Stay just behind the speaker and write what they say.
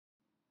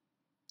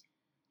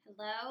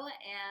Hello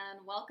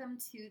and welcome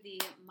to the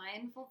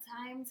Mindful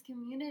Times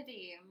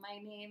community. My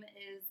name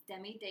is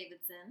Demi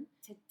Davidson.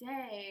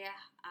 Today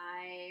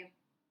I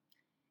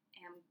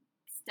am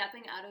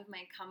stepping out of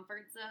my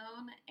comfort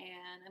zone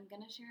and I'm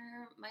going to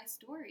share my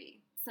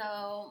story.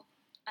 So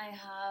I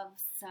have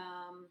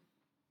some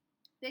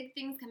big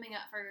things coming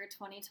up for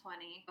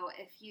 2020. So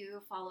if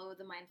you follow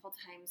the Mindful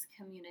Times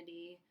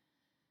community,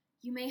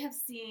 you may have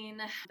seen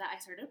that I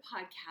started a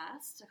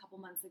podcast a couple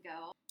months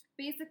ago.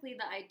 Basically,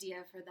 the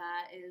idea for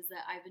that is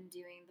that I've been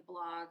doing the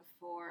blog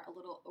for a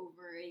little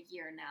over a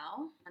year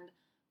now. And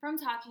from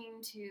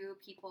talking to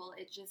people,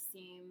 it just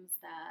seems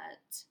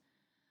that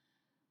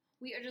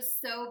we are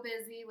just so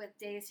busy with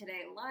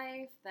day-to-day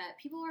life that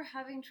people are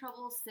having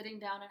trouble sitting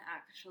down and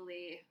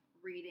actually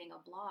reading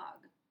a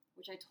blog,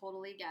 which I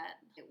totally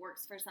get. It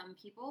works for some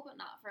people, but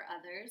not for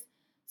others.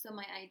 So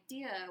my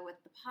idea with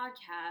the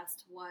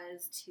podcast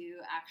was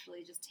to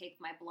actually just take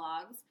my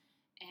blogs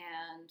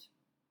and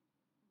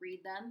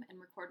read them and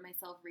record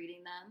myself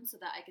reading them so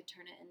that I could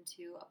turn it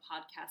into a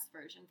podcast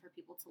version for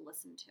people to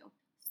listen to.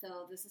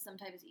 So this is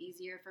sometimes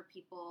easier for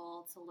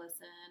people to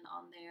listen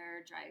on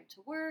their drive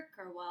to work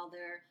or while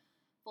they're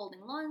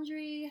folding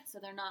laundry,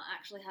 so they're not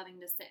actually having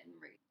to sit and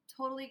read.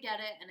 Totally get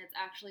it, and it's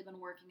actually been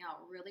working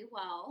out really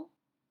well.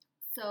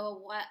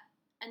 So what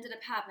ended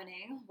up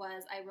happening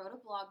was I wrote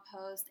a blog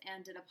post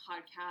and did a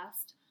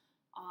podcast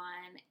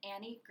on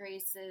Annie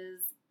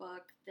Grace's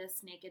book,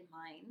 This Naked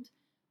Mind,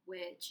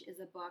 which is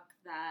a book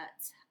that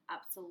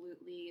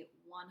absolutely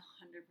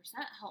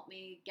 100% helped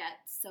me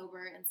get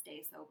sober and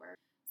stay sober.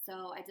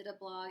 So I did a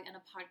blog and a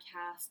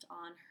podcast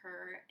on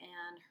her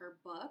and her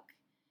book,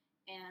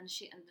 and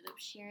she ended up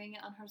sharing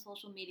it on her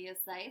social media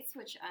sites,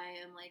 which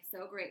I am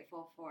so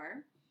grateful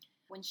for.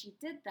 When she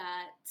did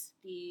that,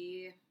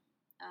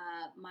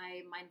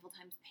 my Mindful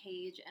Times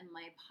page and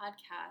my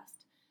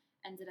podcast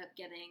ended up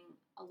getting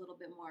a little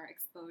bit more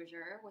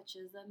exposure, which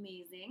is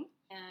amazing.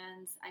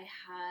 And I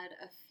had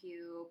a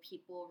few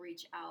people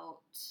reach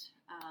out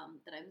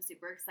that I'm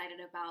super excited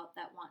about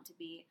that want to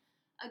be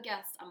a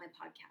guest on my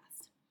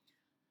podcast.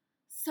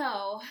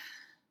 So,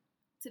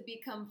 to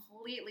be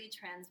completely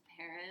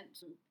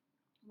transparent,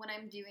 when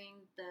I'm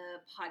doing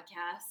the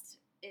podcast,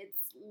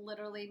 it's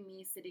literally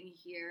me sitting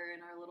here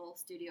in our little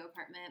studio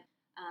apartment,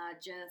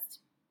 just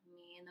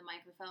me and the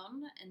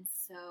microphone. And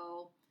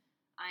so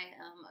I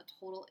am a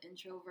total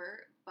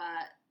introvert,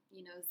 but,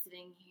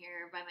 sitting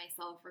here by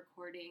myself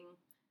recording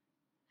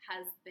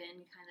has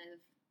been kind of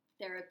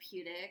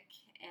therapeutic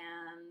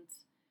and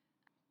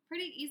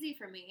pretty easy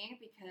for me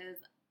because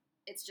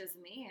it's just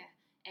me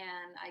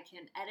and I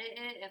can edit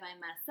it if I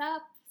mess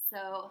up.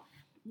 So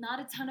not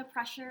a ton of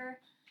pressure,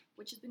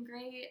 which has been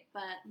great.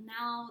 But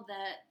now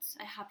that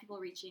I have people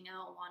reaching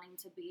out wanting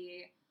to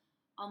be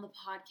on the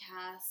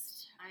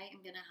podcast, I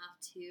am going to have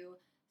to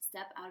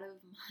step out of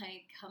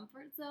my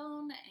comfort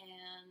zone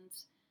and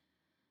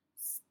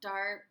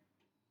start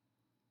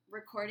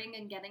recording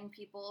and getting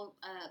people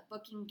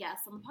booking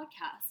guests on the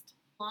podcast.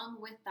 Along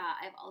with that,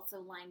 I've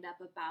also lined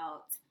up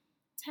about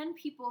 10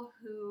 people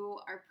who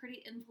are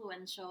pretty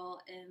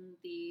influential in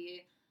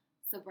the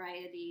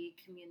sobriety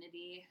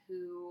community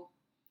who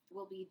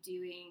will be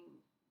doing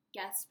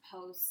guest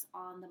posts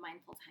on the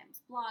Mindful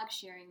Times blog,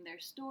 sharing their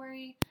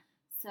story.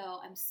 So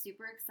I'm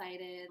super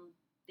excited.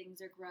 Things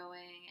are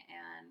growing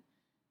and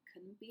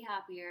couldn't be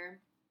happier.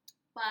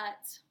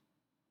 But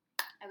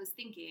I was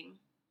thinking,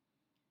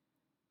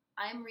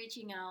 I'm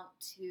reaching out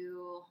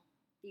to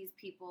these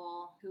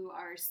people who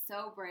are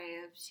so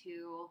brave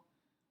to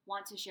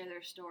want to share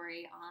their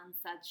story on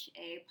such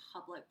a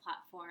public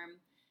platform,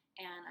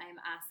 and I'm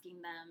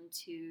asking them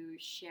to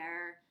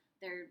share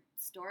their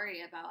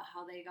story about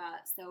how they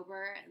got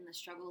sober and the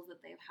struggles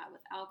that they've had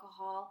with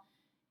alcohol.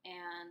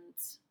 And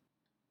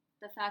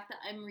the fact that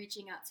I'm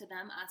reaching out to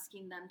them,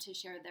 asking them to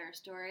share their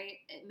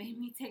story, it made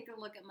me take a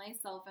look at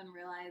myself and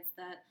realize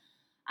that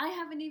I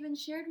haven't even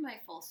shared my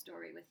full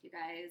story with you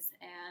guys.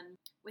 And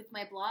with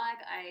my blog,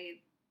 I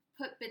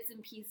put bits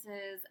and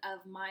pieces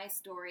of my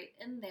story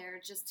in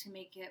there just to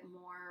make it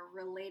more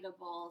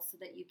relatable so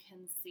that you can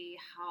see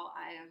how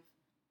I've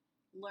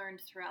learned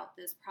throughout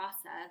this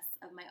process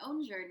of my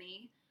own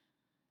journey.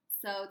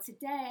 So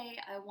today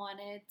I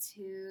wanted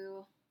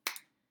to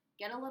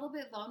get a little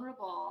bit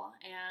vulnerable,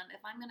 and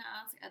if I'm going to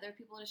ask other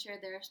people to share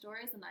their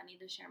stories, then I need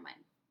to share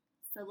mine.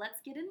 So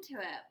let's get into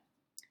it.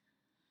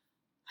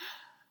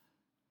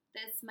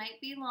 This might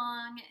be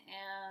long,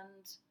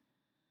 and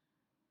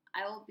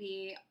I will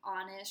be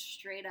honest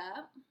straight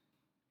up.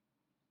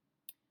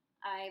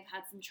 I've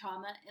had some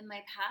trauma in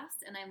my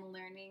past, and I'm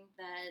learning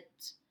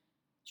that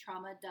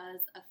trauma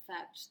does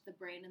affect the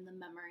brain and the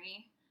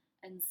memory,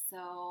 and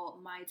so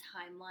my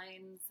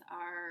timelines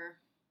are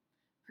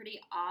pretty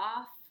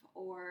off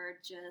or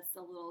just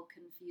a little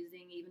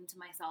confusing even to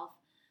myself.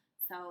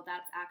 So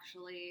that's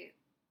actually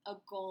a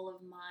goal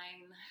of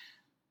mine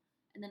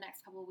in the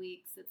next couple of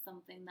weeks. It's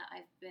something that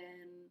I've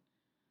been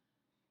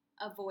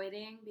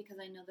avoiding because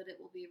I know that it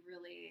will be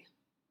really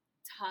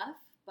tough,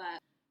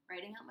 but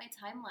writing out my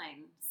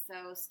timeline.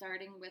 So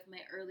starting with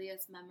my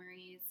earliest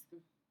memories,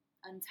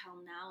 until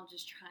now,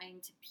 just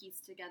trying to piece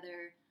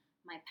together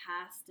my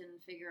past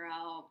and figure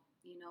out,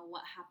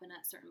 what happened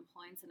at certain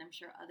points. And I'm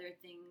sure other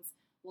things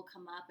will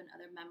come up and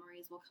other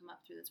memories will come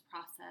up through this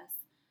process.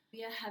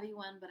 Be a heavy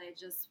one, but I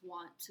just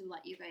want to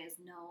let you guys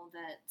know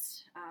that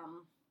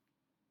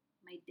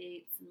my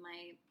dates and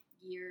my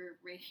year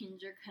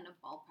range are kind of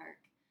ballpark.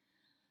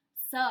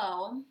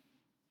 So,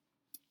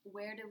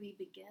 where do we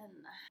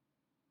begin?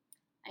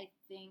 I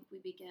think we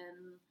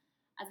begin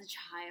as a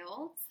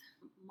child.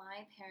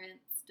 My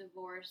parents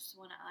divorced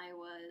when I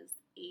was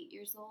 8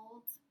 years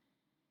old,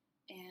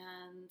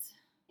 and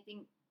I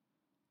think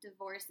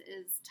divorce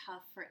is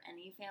tough for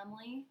any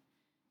family,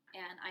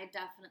 and I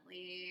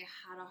definitely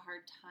had a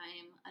hard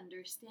time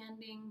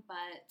understanding,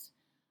 but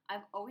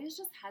I've always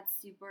just had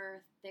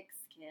super thick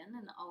skin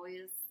and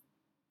always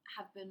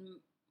have been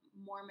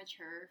more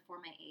mature for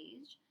my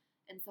age,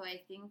 and so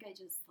I think I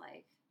just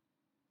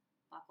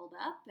buckled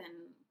up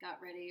and got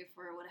ready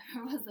for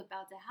whatever was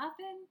about to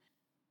happen.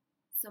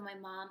 So my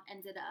mom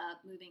ended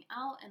up moving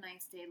out and I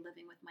stayed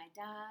living with my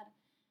dad.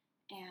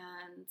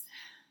 And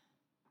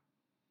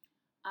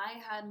I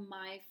had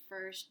my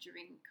first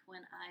drink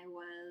when I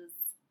was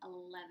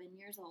 11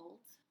 years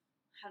old.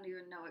 I don't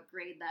even know what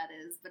grade that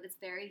is, but it's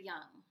very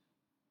young.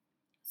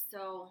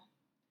 So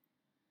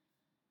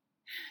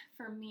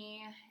for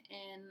me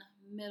in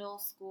middle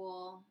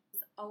school, I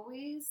was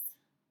always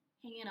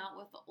hanging out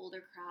with the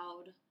older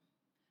crowd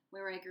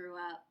where I grew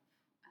up.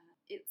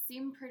 It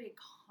seemed pretty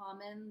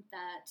common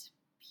that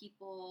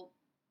people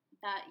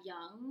that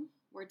young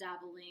were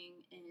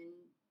dabbling in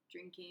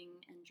drinking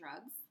and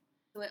drugs.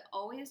 So it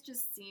always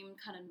just seemed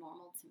kind of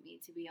normal to me,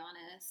 to be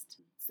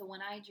honest. So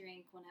when I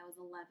drank when I was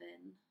 11,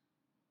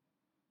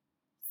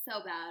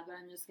 so bad, but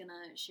I'm just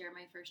gonna share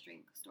my first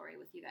drink story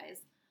with you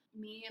guys.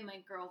 Me and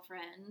my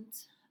girlfriend,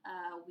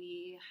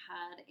 we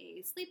had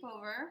a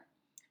sleepover,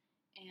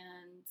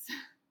 and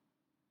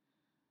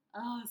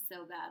oh,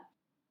 so bad.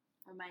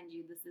 Remind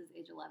you, this is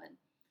age 11.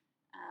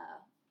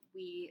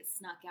 We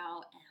snuck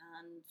out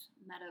and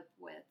met up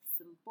with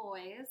some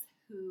boys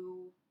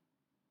who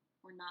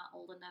were not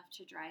old enough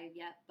to drive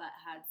yet, but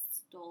had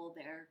stole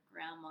their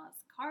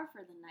grandma's car for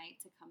the night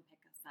to come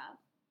pick us up.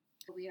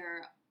 We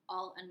are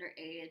all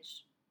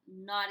underage,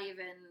 not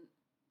even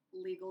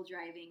legal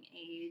driving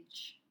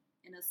age,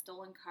 in a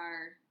stolen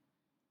car,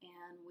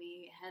 and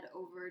we head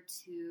over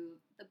to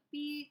the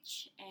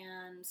beach,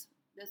 and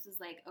this is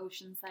like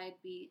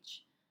Oceanside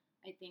Beach,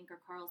 I think, or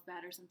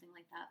Carlsbad or something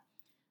like that.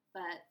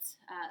 But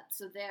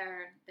so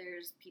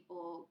there's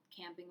people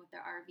camping with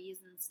their RVs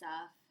and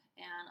stuff,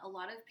 and a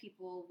lot of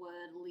people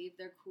would leave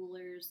their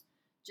coolers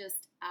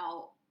just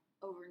out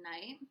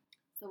overnight.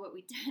 So what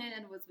we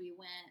did was we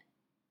went,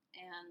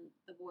 and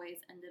the boys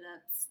ended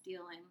up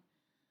stealing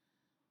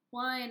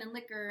wine and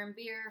liquor and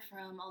beer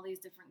from all these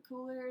different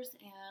coolers,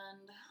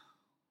 and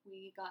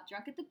we got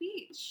drunk at the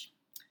beach.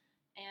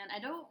 And I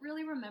don't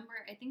really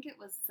remember, I think it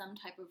was some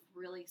type of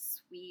really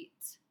sweet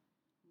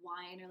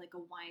wine or like a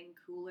wine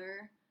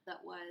cooler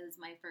that was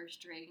my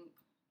first drink,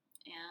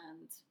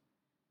 and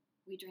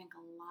we drank a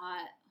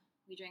lot,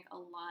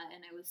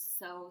 and I was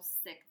so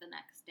sick the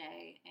next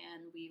day,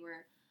 and we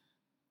were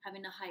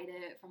having to hide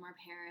it from our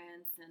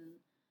parents, and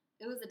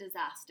it was a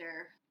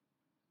disaster.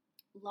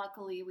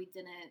 Luckily, we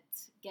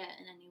didn't get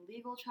in any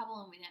legal trouble,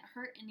 and we didn't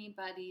hurt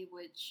anybody,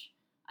 which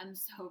I'm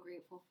so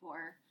grateful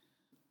for.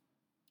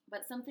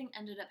 But something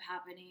ended up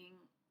happening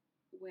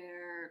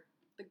where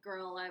the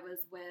girl I was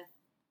with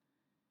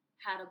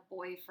had a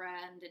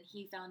boyfriend, and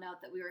he found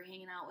out that we were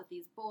hanging out with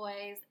these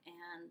boys,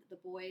 and the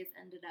boys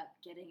ended up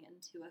getting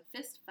into a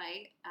fist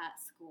fight at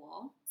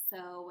school.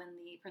 So when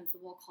the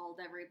principal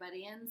called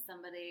everybody in,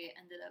 somebody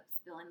ended up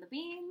spilling the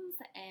beans,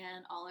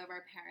 and all of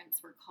our parents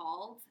were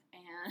called,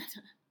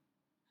 and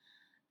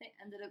they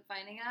ended up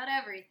finding out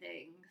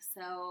everything.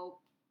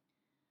 So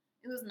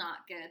it was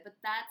not good, but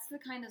that's the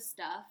kind of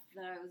stuff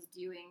that I was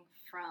doing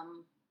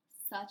from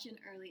such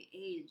an early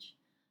age.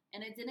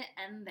 And it didn't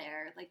end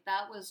there.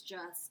 That was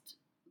just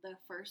the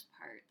first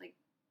part.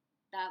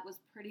 That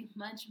was pretty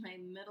much my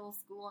middle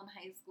school and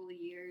high school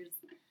years.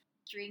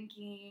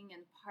 Drinking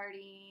and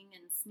partying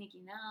and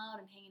sneaking out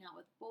and hanging out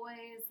with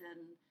boys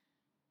and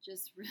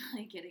just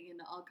really getting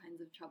into all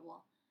kinds of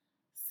trouble.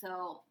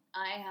 So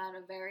I had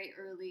a very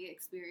early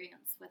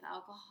experience with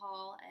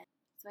alcohol. And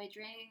so I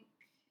drank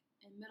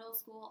in middle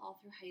school, all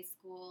through high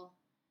school.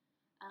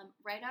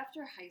 Right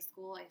after high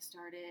school, I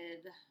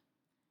started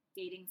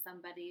dating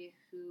somebody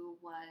who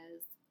was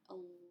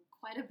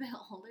quite a bit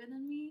older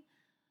than me.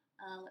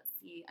 Let's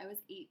see, I was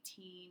 18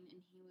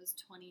 and he was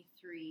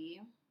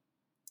 23.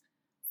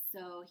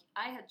 So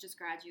I had just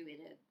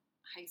graduated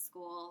high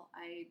school.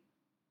 I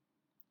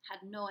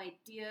had no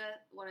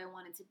idea what I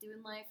wanted to do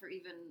in life or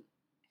even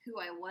who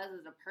I was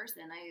as a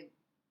person. I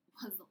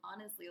was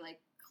honestly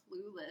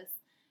clueless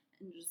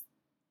and just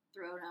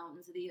thrown out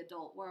into the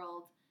adult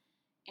world.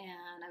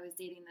 And I was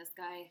dating this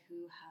guy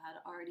who had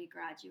already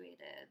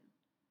graduated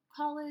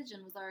college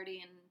and was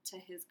already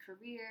into his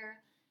career,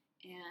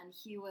 and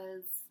he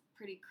was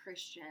pretty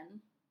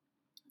Christian.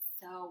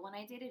 So when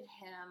I dated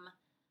him,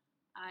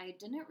 I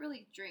didn't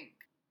really drink.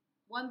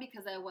 One,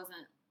 because I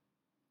wasn't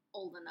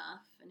old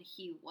enough and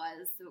he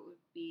was, so it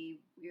would be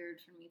weird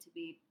for me to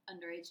be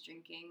underage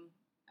drinking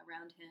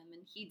around him,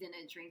 and he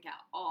didn't drink at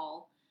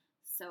all,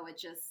 so it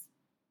just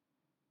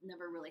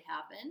never really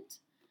happened.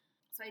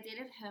 So I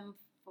dated him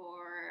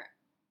for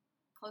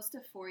close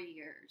to 4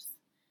 years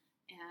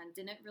and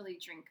didn't really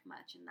drink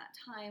much in that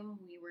time.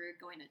 We were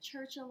going to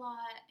church a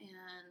lot,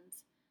 and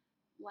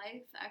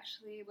life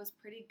actually was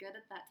pretty good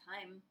at that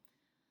time.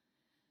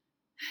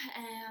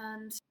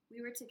 And we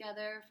were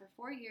together for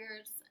 4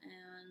 years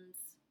and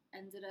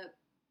ended up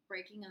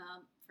breaking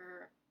up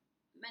for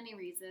many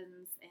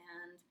reasons.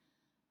 And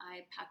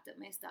I packed up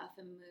my stuff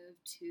and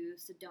moved to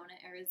Sedona,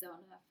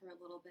 Arizona for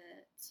a little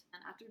bit.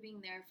 And after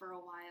being there for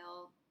a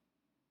while,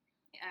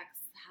 my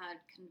ex had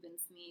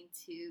convinced me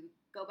to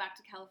go back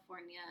to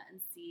California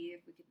and see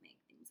if we could make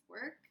things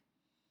work.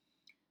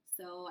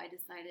 So I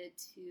decided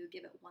to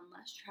give it one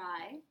last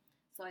try.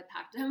 So I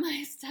packed up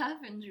my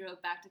stuff and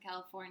drove back to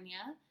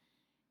California.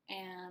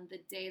 And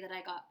the day that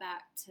I got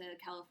back to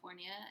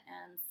California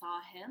and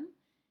saw him,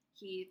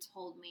 he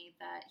told me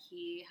that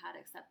he had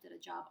accepted a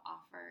job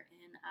offer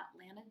in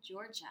Atlanta,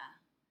 Georgia.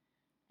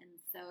 And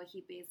so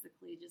he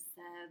basically just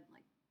said,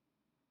 like,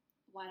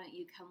 why don't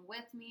you come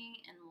with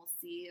me and we'll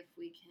see if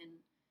we can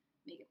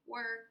make it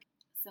work.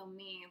 So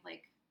me,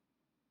 like,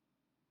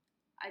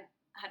 I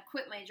had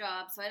quit my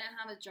job, so I didn't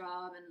have a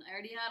job, and I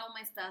already had all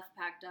my stuff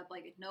packed up,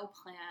 like, no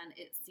plan.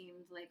 It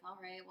seemed like, all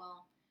right,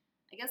 well,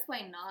 I guess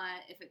why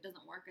not? If it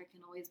doesn't work, I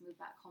can always move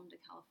back home to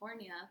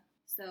California.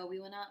 So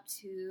we went out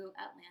to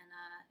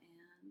Atlanta,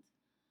 and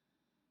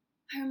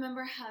I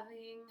remember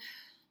having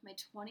my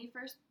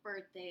 21st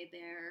birthday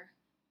there,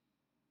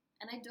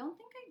 and I don't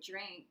think I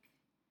drank.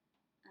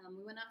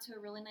 We went out to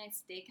a really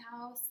nice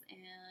steakhouse,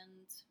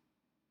 and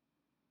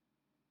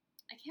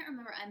I can't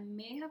remember. I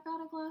may have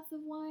got a glass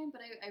of wine,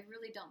 but I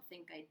really don't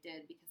think I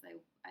did because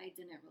I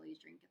didn't really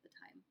drink at the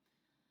time.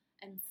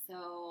 And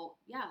so,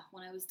 yeah,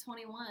 when I was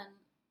 21,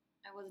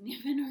 I wasn't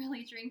even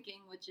really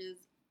drinking, which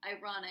is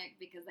ironic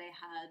because I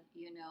had,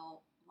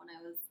 when I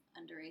was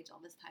underage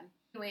all this time.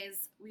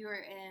 Anyways, we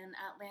were in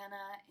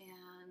Atlanta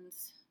and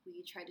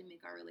we tried to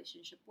make our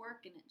relationship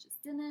work and it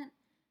just didn't.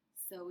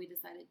 So we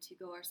decided to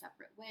go our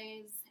separate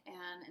ways.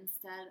 And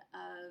instead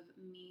of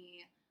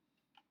me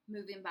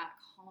moving back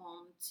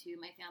home to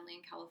my family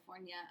in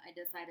California, I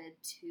decided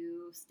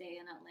to stay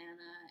in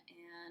Atlanta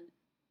and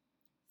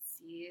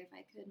see if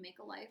I could make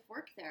a life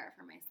work there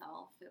for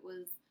myself. It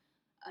was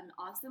an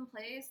awesome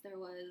place. There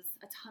was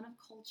a ton of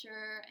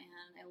culture,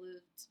 and I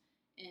lived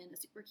in a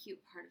super cute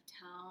part of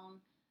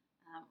town.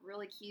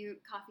 Really cute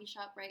coffee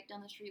shop right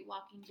down the street,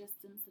 walking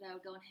distance, that I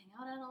would go and hang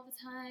out at all the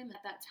time. At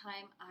that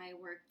time, I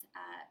worked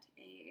at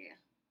a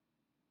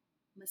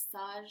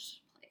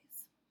massage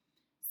place.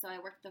 So I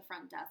worked the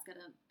front desk at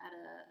a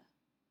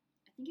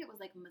I think it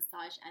was like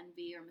Massage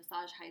Envy or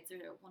Massage Heights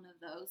or one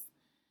of those.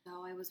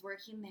 So I was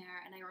working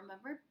there, and I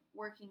remember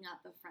working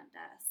at the front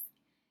desk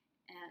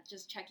and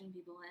just checking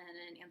people in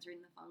and answering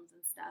the phones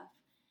and stuff.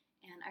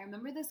 And I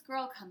remember this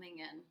girl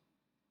coming in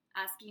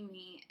asking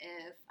me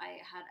if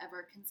I had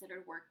ever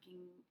considered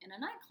working in a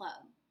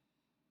nightclub.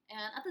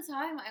 And at the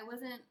time, I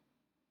wasn't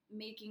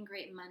making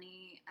great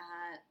money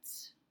at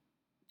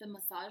the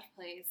massage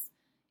place,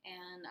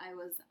 and I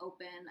was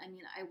open. I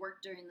mean, I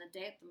worked during the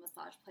day at the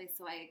massage place,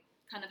 so I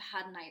kind of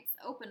had nights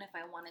open if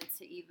I wanted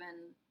to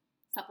even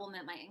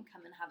supplement my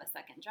income and have a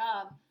second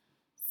job.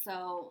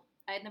 So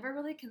I had never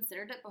really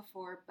considered it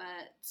before,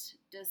 but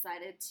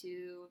decided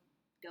to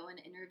go and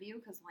interview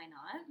because why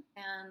not?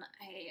 And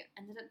I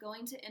ended up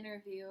going to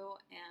interview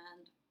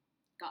and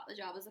got the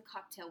job as a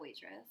cocktail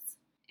waitress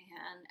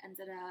and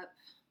ended up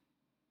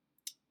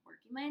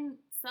working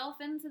myself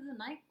into the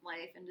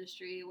nightlife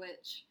industry,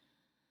 which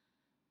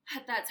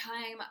at that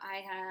time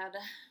I had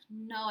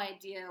no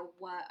idea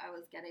what I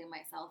was getting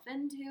myself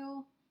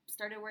into.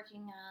 Started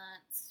working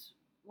at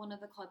one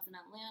of the clubs in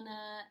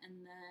Atlanta,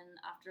 and then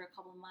after a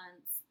couple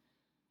months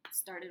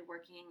started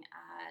working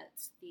at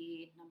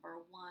the number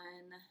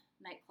one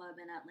nightclub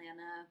in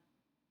Atlanta,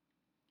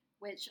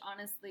 which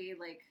honestly,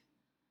 like,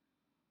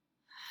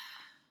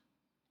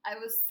 I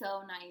was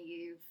so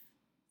naive,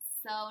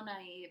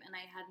 and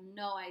I had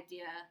no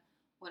idea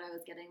what I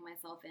was getting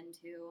myself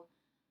into.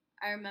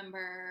 I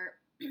remember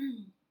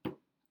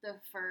the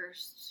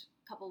first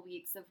couple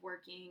weeks of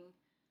working,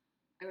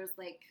 there was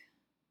like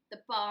the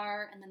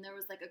bar, and then there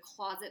was like a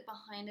closet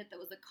behind it that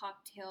was a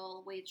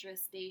cocktail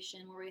waitress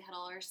station where we had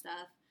all our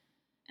stuff.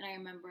 And I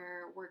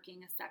remember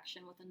working a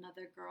section with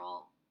another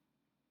girl,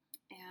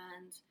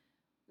 and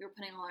we were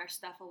putting all our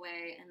stuff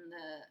away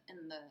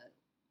in the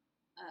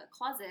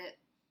closet,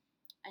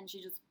 and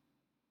she just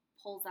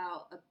pulls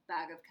out a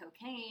bag of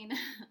cocaine.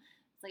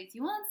 It's like, do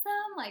you want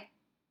some?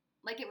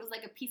 Like it was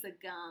like a piece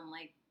of gum,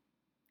 like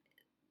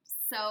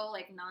so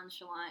like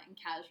nonchalant and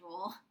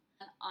casual.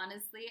 And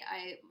honestly,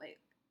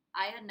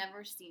 I had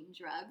never seen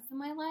drugs in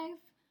my life.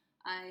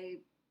 I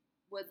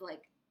was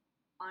like,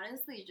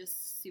 honestly,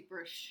 just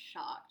super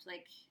shocked.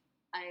 Like,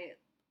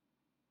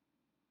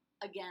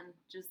 again,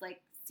 just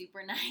like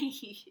super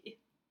naive.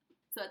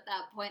 So at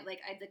that point, like,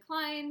 I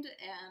declined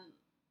and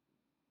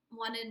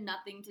wanted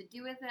nothing to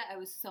do with it. I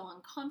was so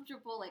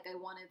uncomfortable. Like, I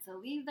wanted to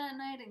leave that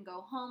night and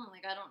go home.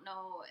 Like, I don't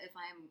know if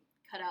I'm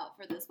cut out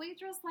for this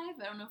waitress life.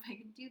 I don't know if I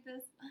can do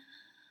this.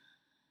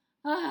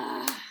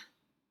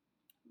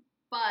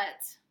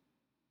 But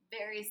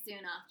very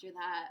soon after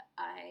that,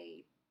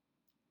 I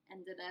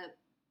ended up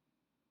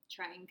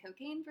trying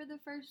cocaine for the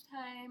first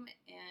time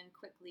and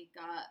quickly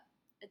got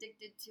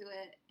addicted to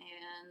it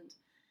and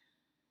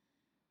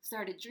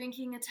started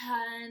drinking a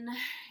ton.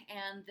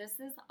 And this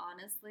is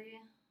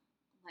honestly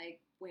like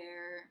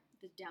where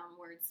the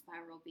downward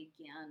spiral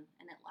began,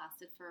 and it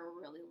lasted for a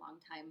really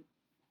long time.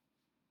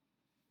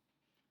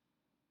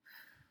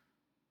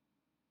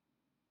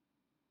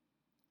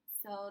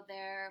 So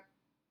there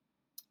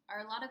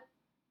are a lot of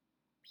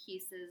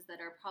pieces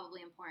that are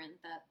probably important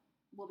that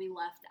will be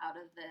left out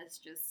of this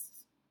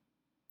just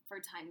for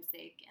time's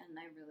sake, and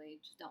I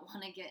really just don't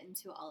want to get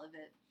into all of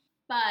it.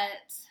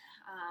 But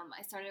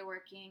I started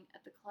working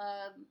at the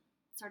club,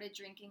 started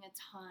drinking a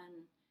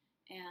ton,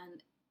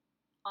 and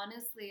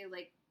honestly,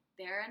 like,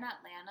 there in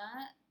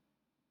Atlanta,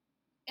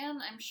 and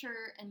I'm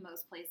sure in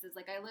most places,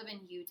 like, I live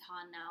in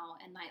Utah now,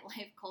 and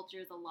nightlife culture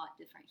is a lot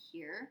different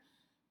here.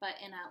 But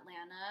in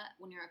Atlanta,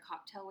 when you're a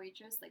cocktail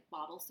waitress, like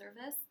bottle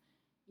service,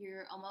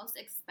 you're almost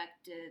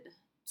expected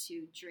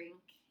to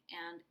drink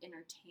and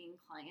entertain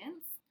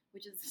clients,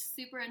 which is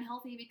super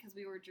unhealthy because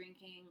we were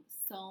drinking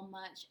so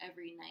much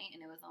every night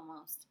and it was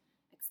almost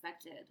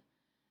expected.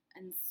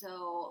 And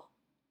so,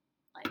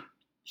 like,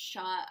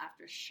 shot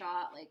after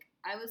shot, like,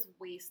 I was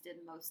wasted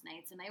most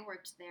nights, and I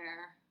worked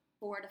there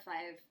 4 to 5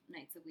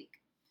 nights a week.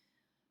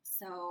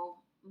 So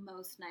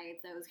most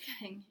nights I was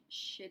getting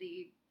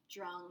shitty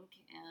drunk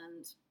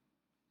and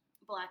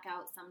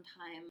blackout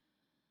sometime.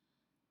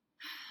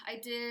 I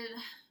did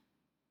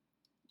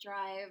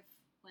drive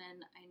when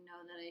I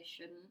know that I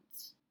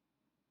shouldn't.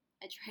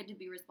 I tried to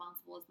be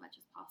responsible as much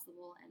as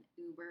possible and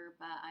Uber,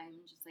 but I'm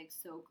just like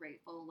so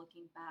grateful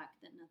looking back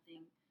that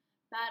nothing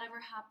bad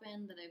ever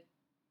happened, that I've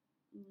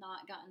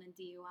not gotten a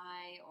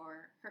DUI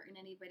or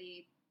hurting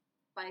anybody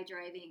by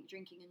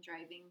drinking and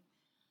driving.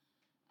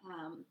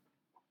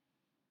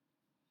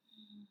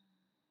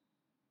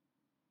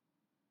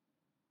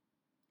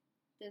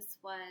 This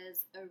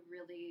was a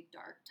really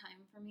dark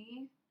time for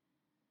me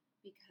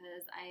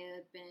because I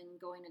had been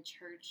going to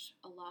church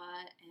a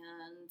lot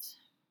and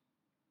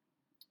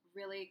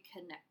really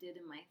connected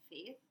in my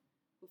faith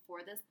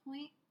before this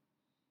point.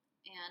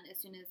 And as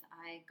soon as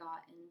I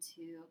got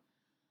into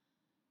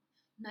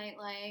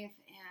nightlife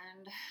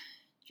and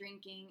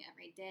drinking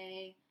every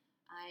day,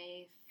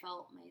 I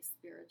felt my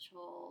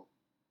spiritual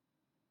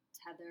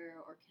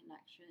tether or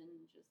connection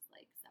just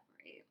like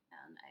separate,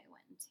 and I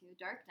went into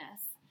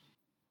darkness.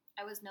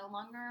 I was no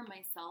longer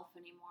myself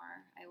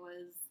anymore. I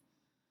was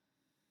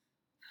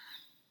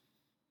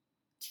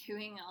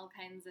doing all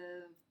kinds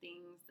of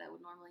things that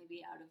would normally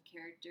be out of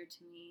character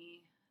to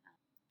me.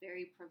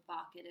 Very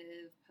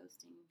provocative,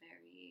 posting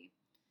very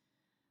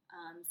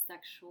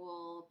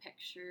sexual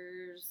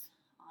pictures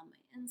on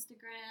my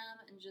Instagram,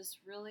 and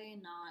just really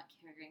not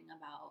caring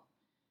about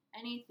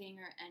anything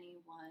or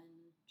anyone,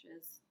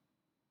 just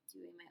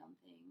doing my own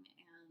thing.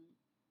 And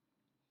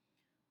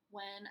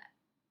when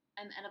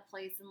I'm at a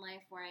place in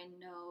life where I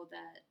know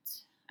that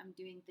I'm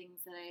doing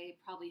things that I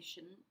probably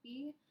shouldn't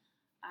be,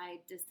 I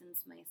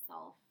distance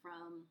myself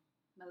from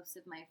most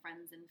of my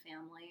friends and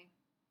family,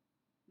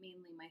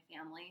 mainly my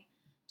family,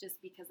 just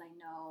because I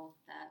know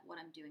that what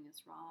I'm doing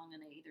is wrong,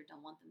 and I either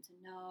don't want them to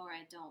know or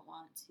I don't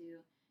want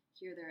to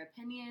hear their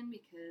opinion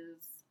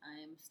because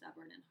I'm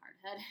stubborn and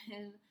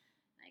hard-headed.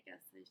 I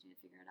guess I just need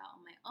to figure it out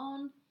on my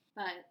own.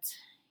 But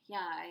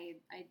yeah,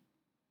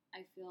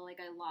 I feel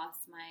like I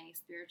lost my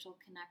spiritual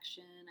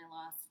connection. I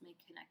lost my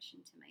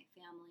connection to my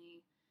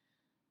family.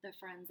 The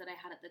friends that I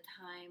had at the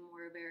time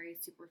were very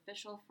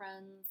superficial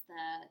friends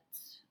that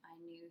I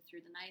knew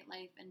through the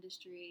nightlife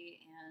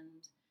industry,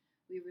 and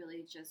we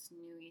really just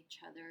knew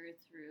each other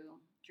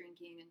through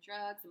drinking and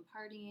drugs and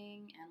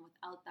partying, and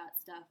without that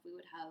stuff, we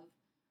would have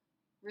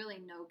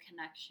really no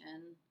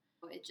connection.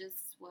 It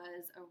just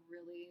was a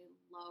really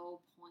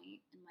low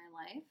point in my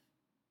life.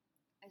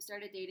 I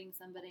started dating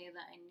somebody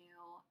that I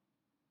knew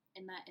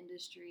in that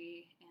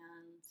industry,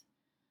 and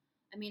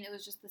I mean, it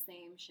was just the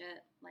same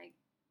shit, like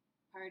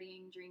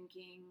partying,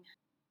 drinking.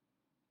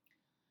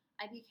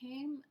 I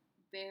became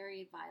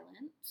very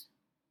violent,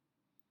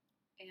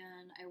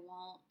 and I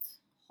won't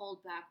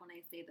hold back when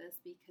I say this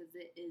because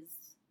it is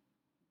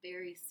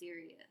very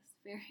serious,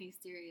 very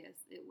serious.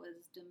 It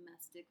was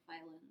domestic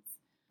violence.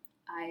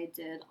 I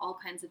did all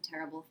kinds of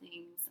terrible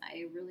things.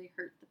 I really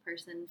hurt the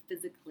person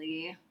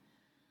physically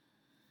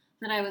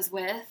that I was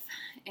with,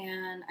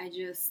 and I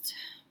just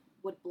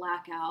would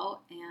black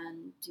out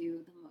and do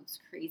the most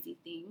crazy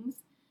things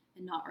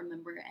and not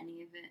remember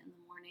any of it in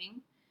the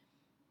morning.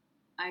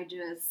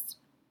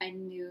 I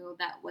knew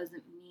that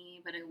wasn't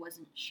me, but I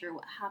wasn't sure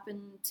what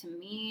happened to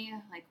me,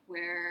 like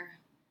where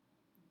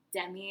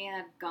Demi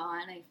had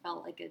gone. I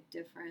felt like a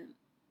different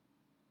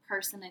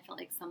person. I felt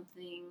like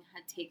something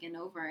had taken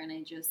over, and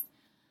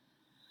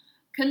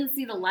couldn't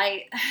see the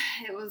light.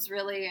 It was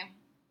really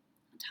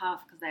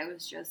tough because I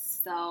was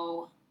just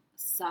so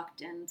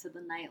sucked into the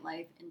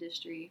nightlife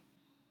industry.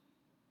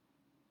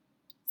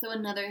 So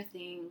another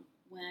thing,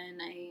 when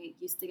I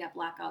used to get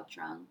blackout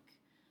drunk,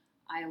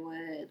 I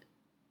would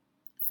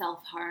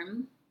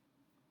self-harm.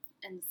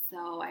 And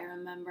so I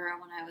remember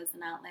when I was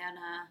in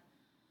Atlanta,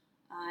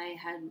 I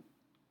had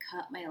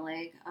cut my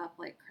leg up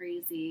like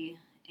crazy,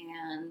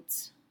 and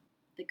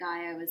the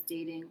guy I was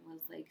dating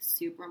was like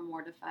super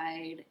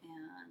mortified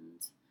and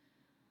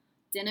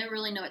didn't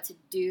really know what to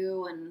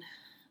do. And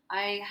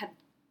I had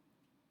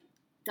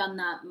done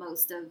that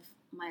most of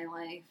my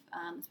life,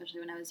 especially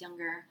when I was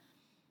younger.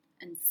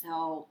 And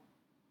so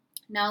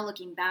now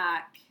looking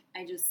back,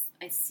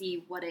 I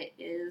see what it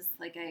is.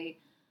 Like I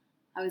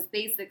was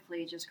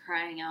basically just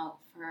crying out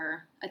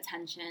for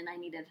attention. I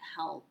needed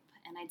help,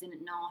 and I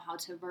didn't know how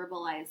to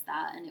verbalize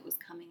that, and it was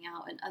coming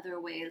out in other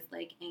ways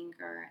like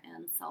anger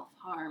and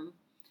self-harm.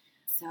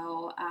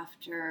 So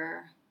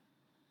after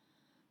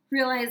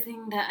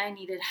realizing that I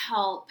needed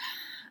help,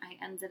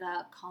 I ended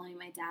up calling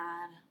my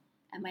dad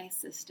and my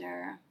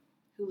sister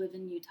who live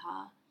in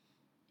Utah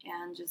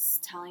and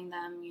just telling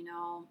them,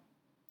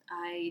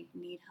 I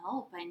need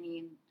help. I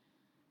need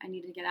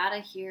to get out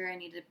of here. I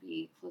need to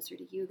be closer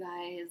to you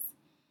guys.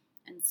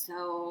 And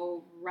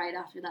so right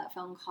after that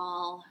phone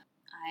call,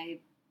 I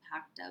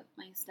packed up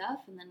my stuff,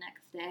 and the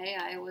next day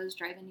I was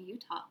driving to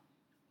Utah.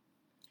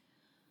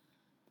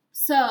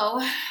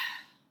 So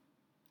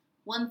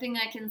one thing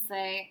I can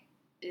say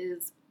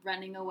is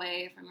running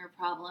away from your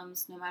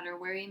problems, no matter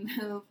where you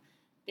move,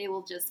 they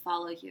will just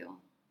follow you.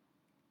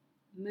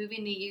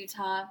 Moving to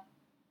Utah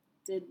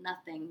did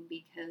nothing,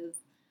 because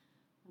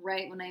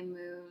right when I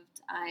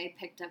moved, I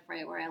picked up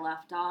right where I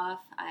left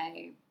off.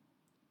 I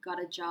got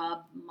a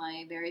job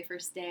my very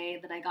first day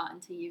that I got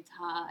into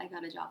Utah. I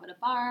got a job at a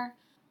bar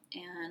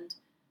and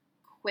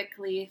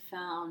quickly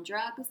found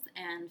drugs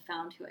and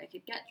found who I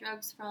could get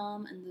drugs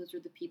from, and those were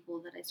the people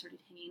that I started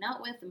hanging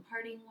out with and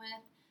partying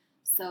with.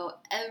 So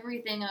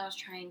everything I was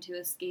trying to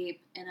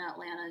escape in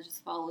Atlanta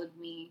just followed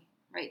me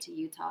right to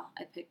Utah.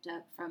 I picked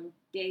up from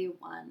day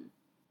one.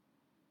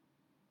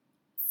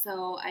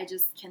 So I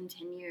just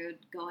continued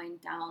going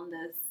down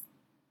this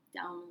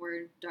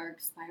downward dark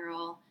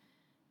spiral.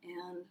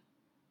 And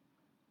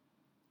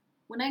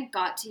when I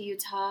got to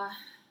Utah,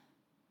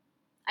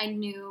 I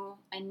knew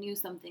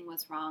something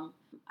was wrong.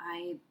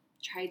 I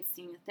tried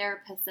seeing a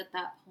therapist at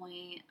that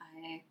point.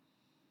 I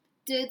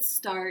did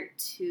start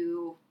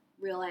to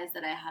realize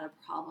that I had a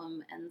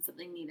problem and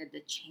something needed to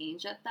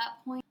change at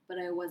that point, but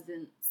I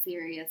wasn't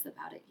serious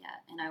about it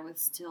yet, and I was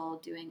still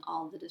doing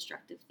all the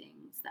destructive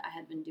things that I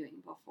had been doing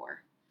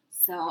before.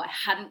 So I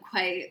hadn't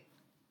quite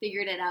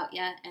figured it out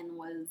yet and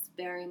was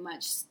very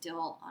much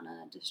still on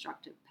a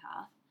destructive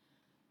path.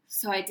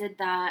 So I did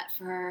that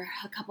for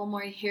a couple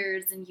more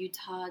years in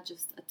Utah,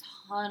 just a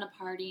ton of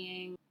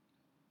partying,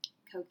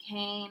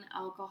 cocaine,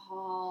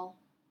 alcohol,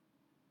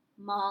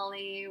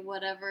 Molly,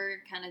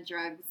 whatever kind of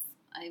drugs.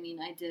 I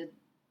mean, I did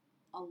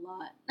a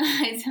lot.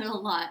 I did a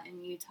lot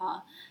in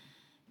Utah,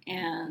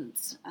 and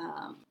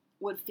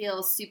would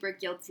feel super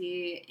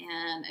guilty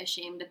and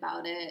ashamed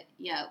about it,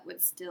 yet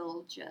would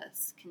still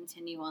just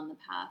continue on the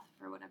path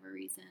for whatever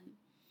reason.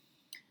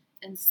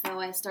 And so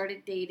I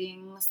started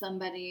dating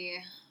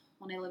somebody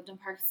when I lived in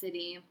Park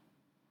City,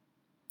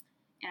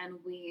 and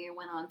we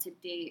went on to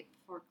date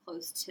for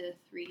close to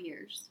 3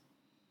 years.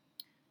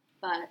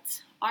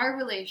 But our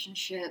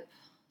relationship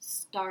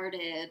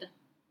started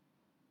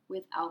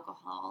with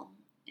alcohol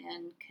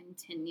and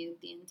continued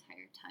the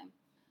entire time.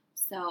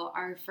 So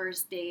our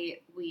first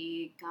date,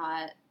 we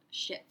got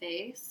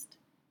shit-faced,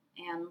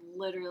 and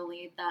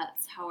literally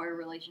that's how our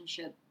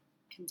relationship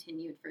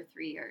continued for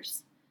 3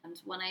 years. And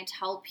when I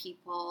tell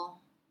people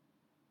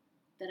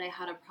that I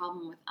had a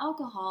problem with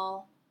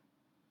alcohol,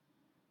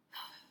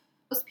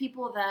 those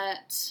people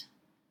that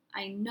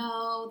I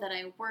know, that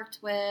I worked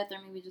with, or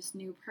maybe just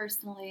knew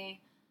personally,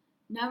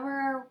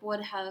 never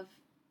would have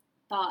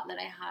thought that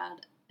I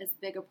had as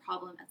big a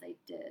problem as I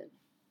did.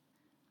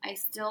 I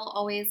still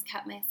always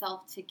kept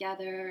myself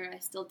together. I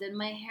still did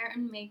my hair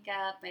and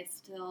makeup. I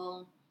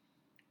still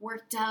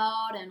worked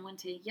out and went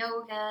to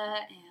yoga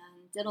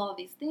and did all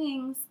these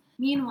things.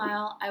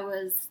 Meanwhile, I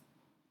was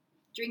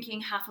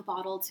drinking half a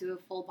bottle to a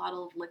full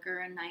bottle of liquor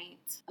a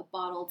night, a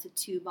bottle to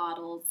 2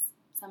 bottles,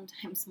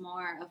 sometimes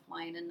more, of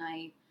wine a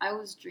night. I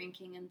was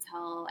drinking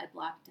until I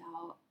blacked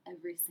out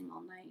every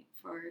single night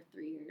for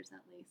 3 years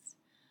at least.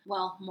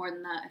 Well, more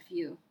than that if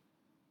you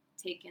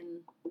taken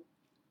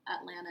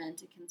Atlanta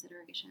into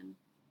consideration.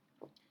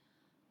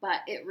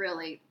 But it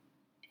really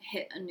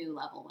hit a new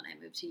level when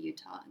I moved to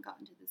Utah and got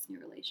into this new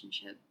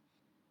relationship.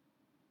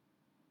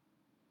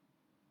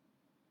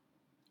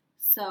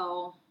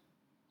 So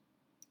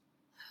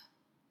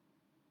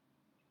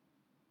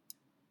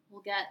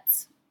we'll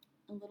get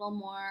a little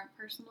more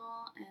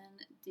personal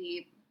and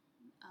deep.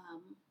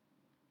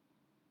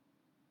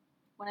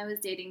 When I was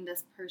dating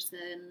this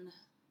person,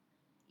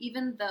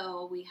 even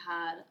though we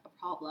had a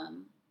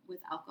problem with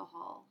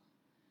alcohol,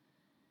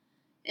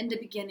 in the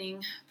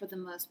beginning, for the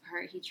most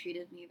part, he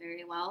treated me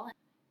very well.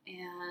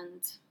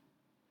 And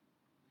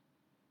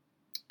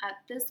at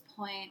this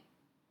point,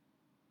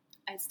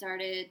 I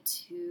started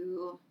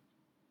to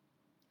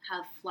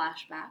have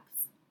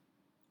flashbacks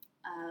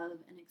of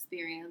an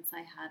experience I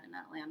had in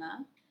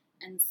Atlanta.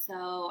 And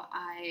so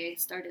I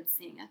started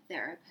seeing a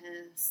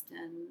therapist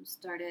and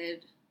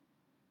started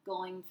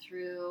going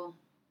through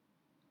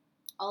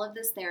all of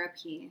this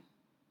therapy.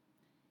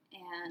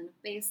 And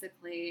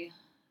basically,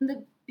 in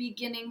the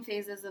beginning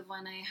phases of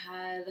when I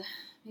had,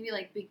 maybe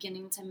like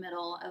beginning to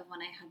middle of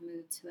when I had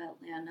moved to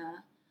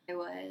Atlanta, I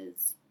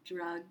was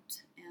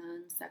drugged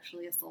and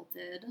sexually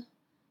assaulted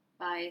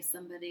by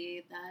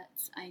somebody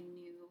that I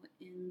knew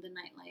in the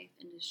nightlife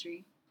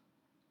industry.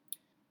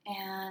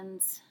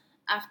 And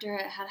after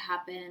it had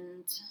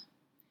happened,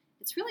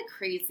 it's really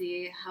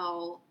crazy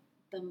how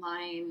the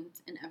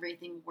mind and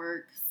everything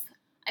works.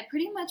 I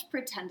pretty much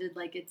pretended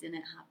like it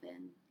didn't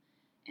happen.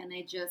 And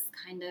I just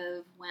kind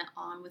of went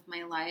on with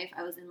my life.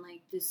 I was in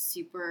like this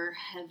super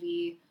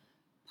heavy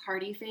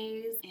party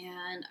phase.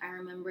 And I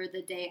remember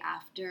the day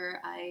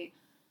after, I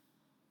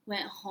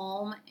went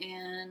home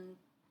and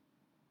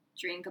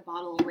drank a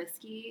bottle of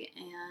whiskey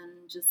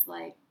and just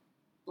like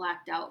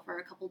blacked out for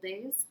a couple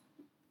days.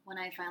 When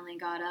I finally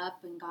got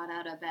up and got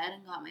out of bed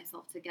and got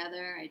myself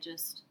together, I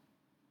just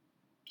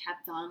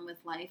kept on with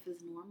life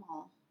as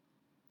normal.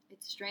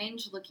 It's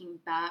strange looking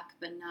back,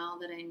 but now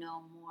that I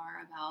know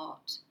more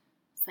about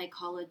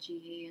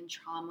psychology and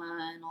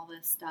trauma and all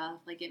this stuff,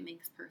 like it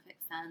makes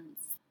perfect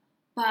sense.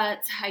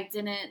 But I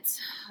didn't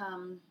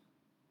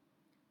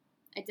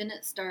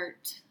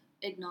start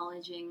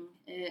acknowledging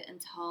it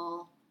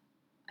until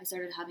I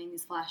started having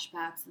these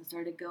flashbacks and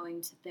started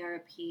going to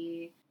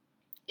therapy.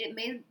 It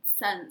made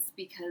sense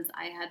because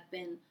I had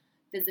been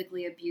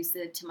physically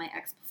abusive to my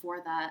ex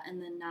before that,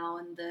 and then now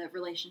in the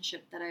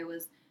relationship that I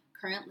was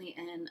currently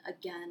in,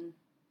 again,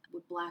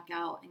 would black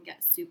out and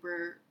get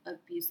super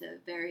abusive,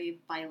 very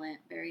violent,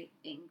 very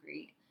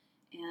angry.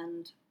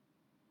 And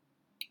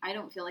I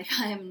don't feel like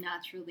I am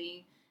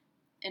naturally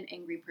an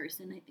angry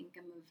person. I think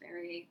I'm a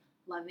very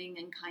loving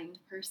and kind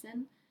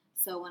person.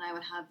 So when I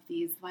would have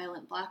these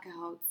violent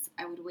blackouts,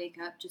 I would wake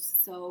up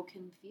just so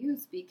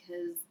confused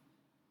because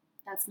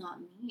that's not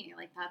me.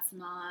 Like, that's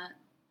not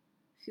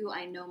who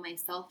I know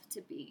myself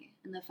to be.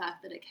 And the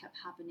fact that it kept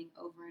happening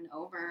over and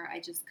over, I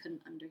just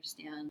couldn't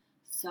understand.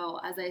 So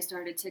as I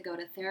started to go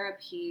to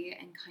therapy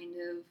and kind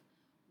of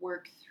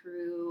work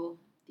through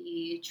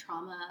the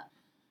trauma,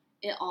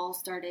 it all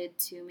started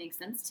to make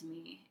sense to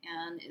me.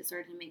 And it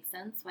started to make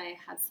sense why I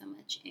had so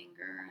much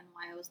anger and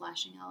why I was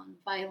lashing out in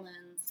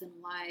violence and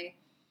why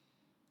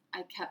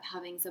I kept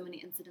having so many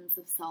incidents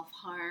of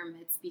self-harm.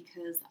 It's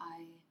because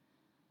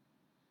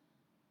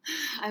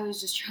I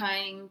was just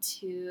trying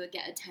to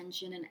get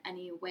attention in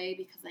any way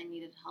because I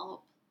needed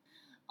help.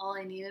 All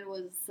I needed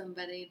was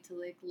somebody to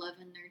like love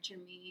and nurture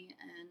me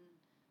and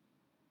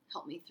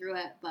help me through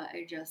it, but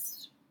I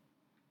just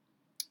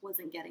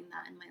wasn't getting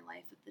that in my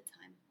life at the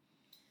time.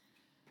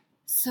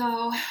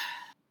 So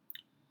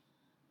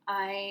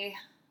I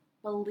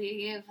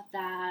believe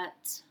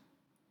that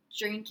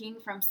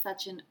drinking from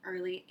such an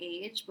early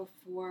age,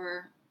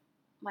 before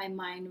my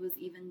mind was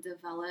even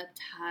developed,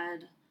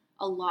 had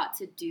a lot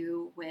to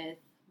do with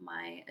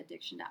my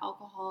addiction to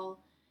alcohol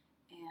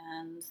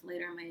and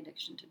later my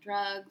addiction to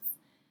drugs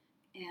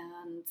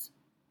and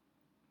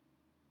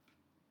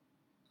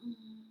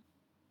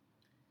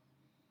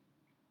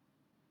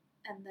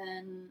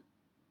then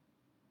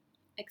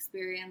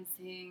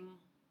experiencing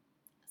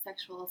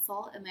sexual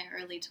assault in my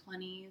early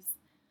 20s.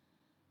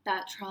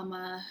 That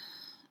trauma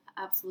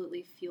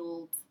absolutely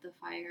fueled the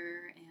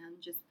fire and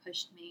just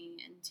pushed me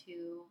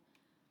into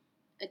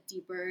a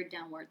deeper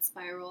downward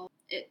spiral.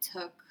 It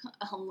took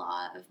a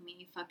lot of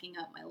me fucking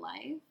up my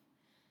life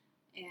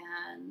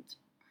and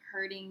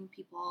hurting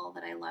people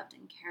that I loved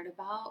and cared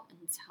about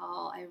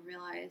until I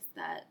realized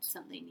that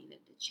something needed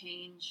to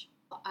change.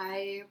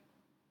 I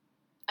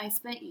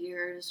spent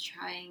years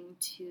trying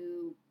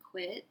to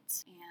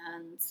quit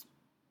and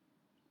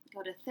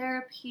go to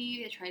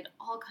therapy. I tried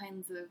all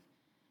kinds of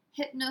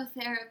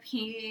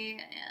hypnotherapy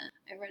and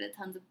I read a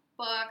tons of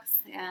books,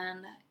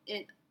 and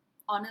it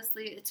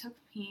took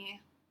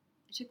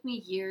me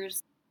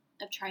years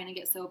of trying to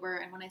get sober.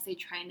 And when I say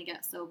trying to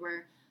get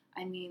sober,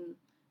 I mean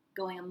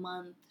going a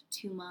month,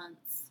 2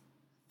 months,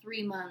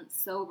 3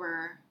 months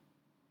sober,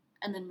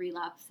 and then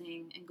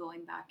relapsing and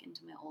going back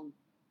into my old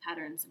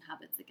patterns and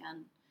habits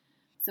again.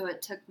 So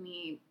it took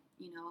me,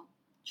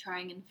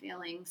 trying and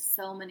failing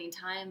so many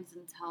times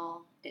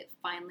until it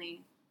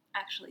finally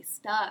actually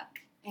stuck.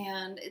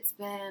 And it's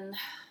been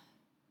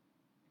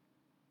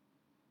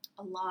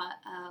a lot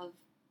of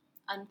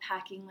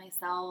unpacking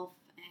myself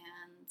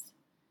and,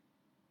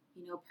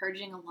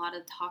 purging a lot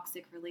of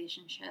toxic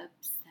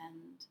relationships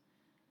and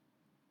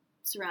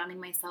surrounding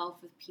myself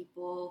with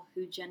people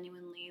who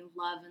genuinely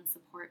love and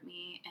support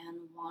me and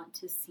want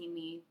to see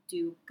me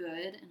do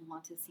good and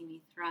want to see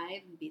me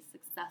thrive and be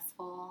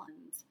successful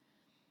and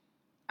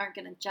aren't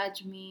going to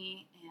judge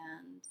me.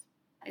 And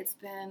it's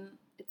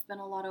been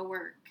a lot of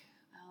work.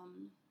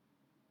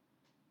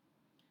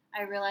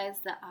 I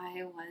realized that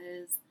I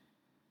was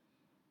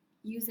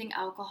using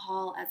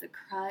alcohol as a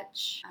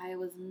crutch. I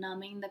was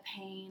numbing the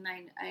pain.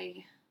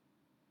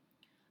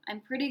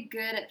 I'm pretty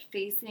good at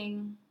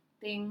facing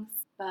things,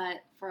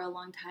 but for a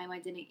long time I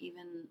didn't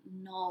even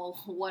know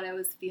what I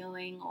was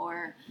feeling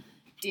or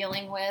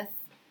dealing with.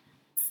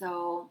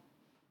 So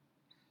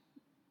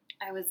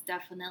I was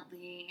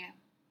definitely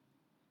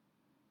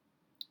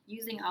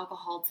using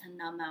alcohol to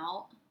numb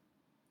out,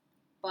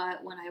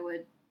 but when I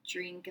would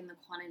drink in the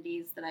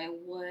quantities that I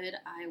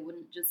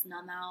wouldn't just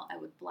numb out, I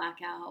would black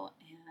out.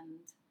 And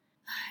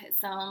it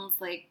sounds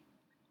like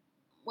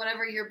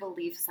whatever your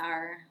beliefs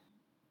are,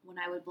 when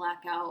I would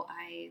black out,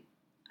 I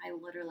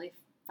literally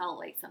felt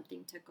like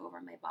something took over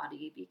my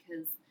body,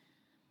 because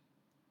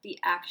the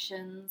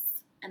actions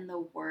and the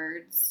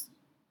words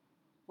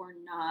were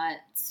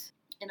not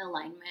in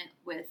alignment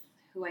with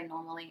who I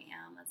normally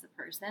am as a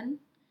person.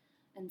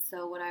 And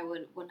so when I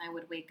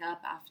would wake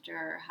up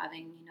after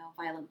having,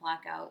 violent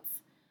blackouts,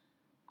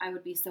 I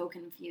would be so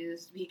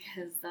confused,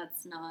 because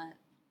that's not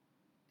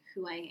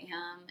who I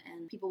am.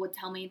 And people would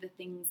tell me the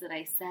things that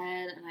I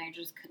said, and I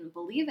just couldn't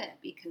believe it,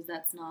 because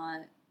that's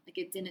not,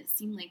 it didn't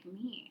seem like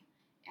me.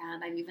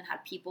 And I've even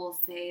had people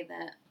say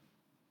that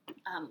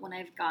when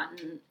I've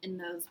gotten in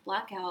those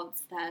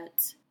blackouts,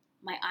 that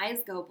my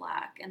eyes go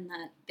black and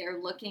that they're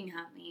looking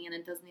at me and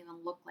it doesn't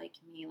even look like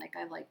me, like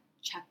I've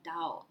checked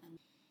out. And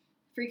it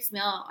freaks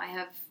me out. I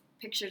have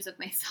pictures of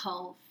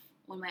myself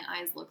when my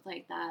eyes look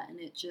like that, and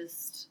it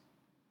just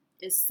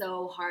is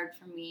so hard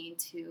for me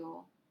to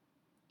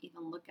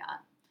even look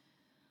at.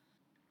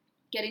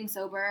 Getting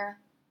sober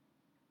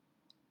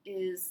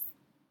is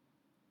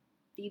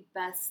the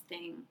best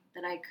thing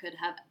that I could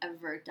have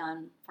ever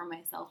done for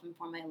myself and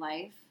for my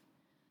life.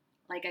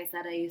 Like I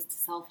said, I used to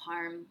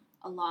self-harm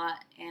a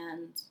lot,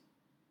 and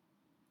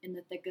in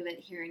the thick of it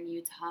here in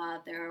Utah,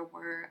 there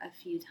were a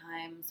few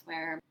times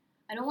where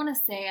I don't want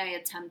to say I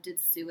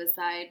attempted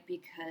suicide,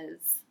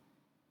 because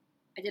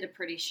I did a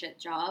pretty shit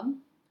job,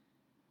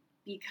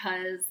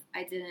 because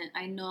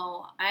I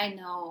know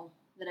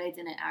that I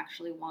didn't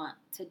actually want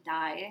to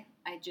die.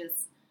 I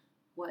just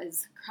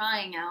was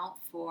crying out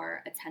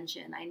for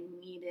attention. I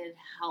needed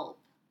help.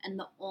 And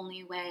the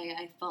only way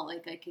I felt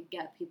like I could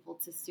get people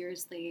to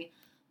seriously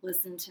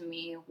listen to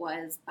me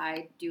was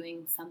by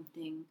doing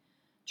something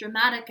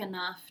dramatic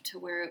enough to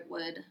where it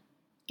would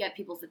get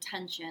people's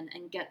attention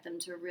and get them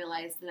to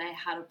realize that I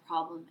had a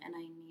problem and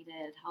I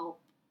needed help.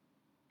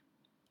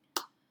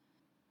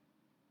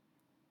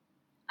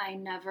 I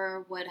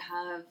never would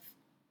have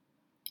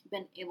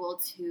been able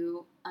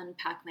to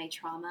unpack my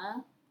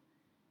trauma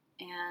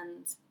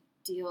and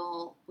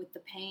deal with the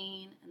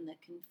pain and the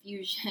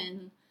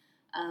confusion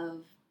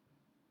of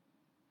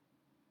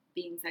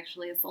being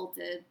sexually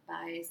assaulted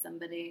by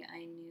somebody I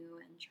knew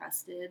and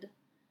trusted.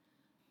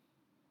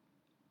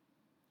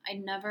 I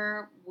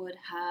never would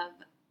have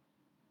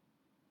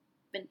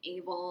been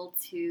able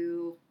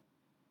to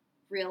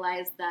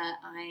realize that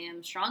I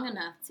am strong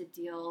enough to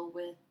deal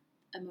with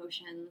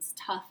emotions,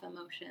 tough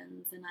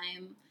emotions, and I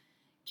am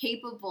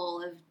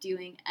capable of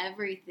doing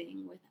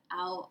everything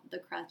without the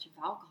crutch of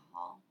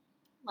alcohol.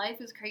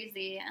 Life is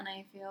crazy, and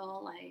I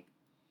feel like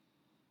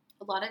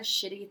a lot of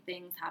shitty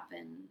things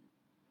happen.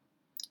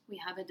 We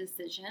have a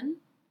decision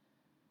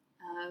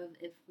of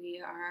if we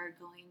are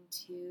going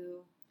to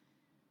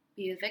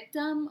be a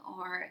victim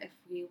or if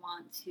we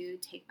want to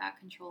take back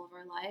control of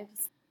our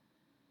lives.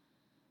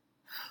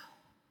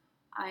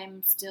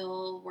 I'm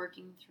still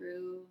working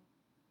through,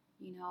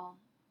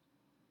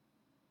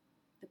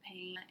 the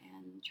pain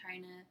and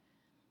trying to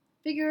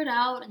figure it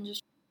out and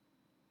just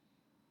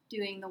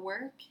doing the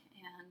work.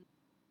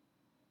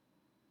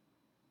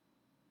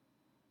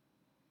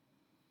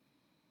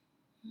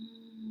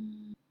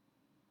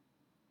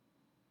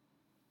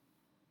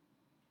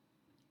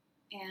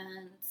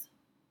 And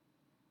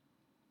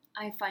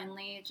I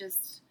finally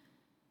just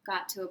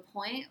got to a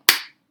point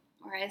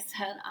where I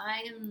said,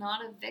 I am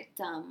not a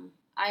victim.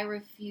 I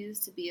refuse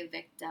to be a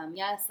victim.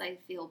 Yes, I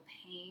feel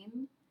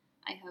pain.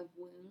 I have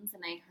wounds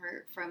and I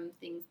hurt from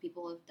things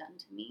people have done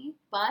to me.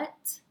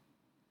 But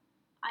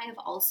I have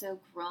also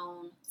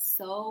grown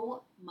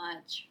so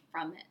much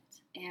from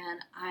it.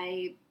 And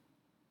I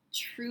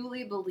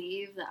truly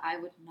believe that I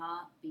would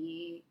not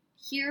be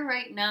here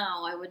right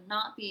now. I would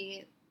not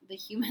be the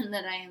human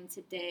that I am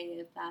today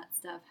if that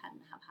stuff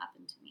hadn't have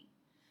happened to me.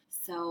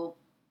 So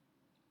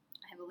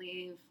I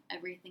believe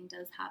everything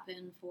does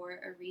happen for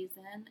a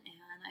reason,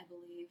 and I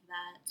believe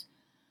that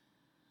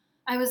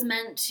I was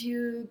meant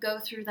to go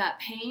through that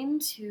pain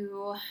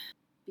to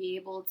be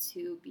able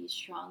to be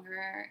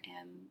stronger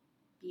and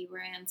be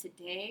where I am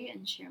today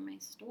and share my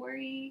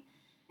story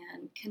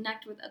and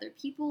connect with other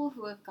people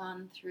who have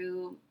gone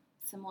through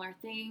similar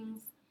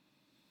things.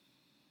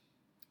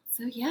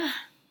 So yeah,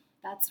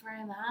 that's where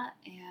I'm at,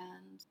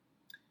 and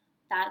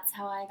that's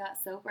how I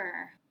got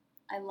sober.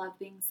 I love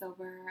being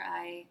sober.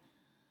 I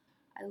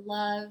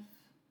love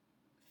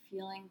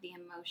feeling the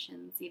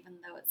emotions, even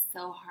though it's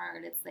so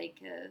hard.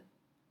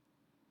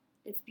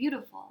 It's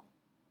beautiful.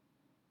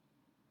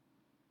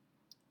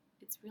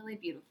 it's really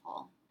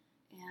beautiful.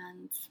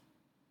 And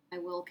I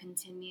will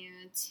continue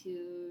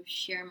to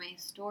share my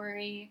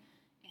story,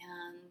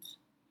 and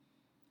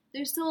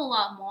there's still a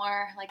lot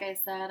more. Like I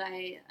said,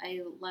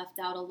 I left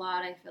out a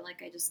lot. I feel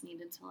like I just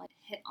needed to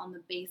hit on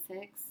the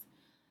basics.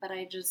 But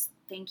I just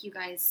thank you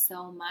guys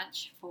so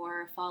much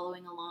for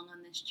following along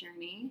on this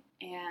journey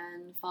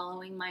and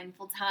following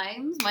Mindful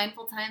Times.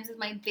 Mindful Times is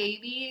my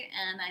baby,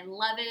 and I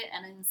love it,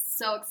 and I'm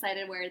so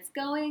excited where it's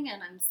going,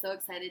 and I'm so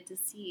excited to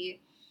see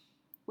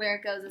where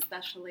it goes,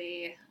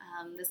 especially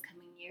this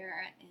coming year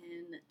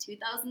in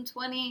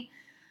 2020.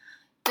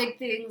 Big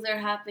things are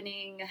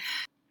happening.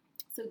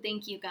 So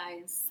thank you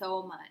guys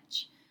so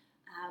much.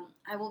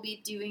 I will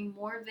be doing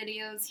more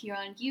videos here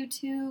on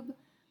YouTube.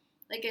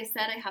 Like I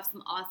said, I have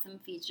some awesome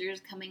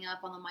features coming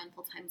up on the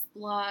Mindful Times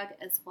blog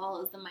as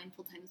well as the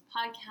Mindful Times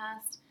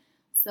podcast.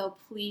 So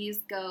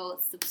please go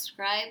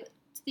subscribe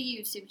to the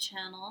YouTube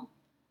channel,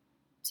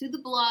 to the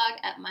blog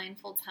at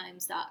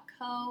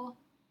mindfultimes.co,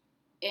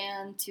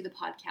 and to the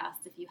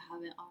podcast if you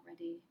haven't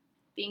already.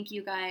 Thank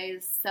you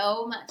guys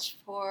so much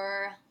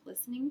for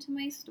listening to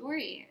my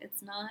story.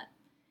 It's not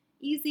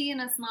easy and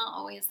it's not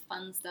always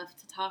fun stuff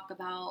to talk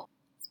about.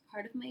 It's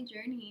part of my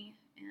journey,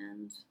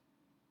 and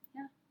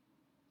yeah.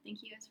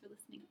 Thank you guys for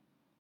listening.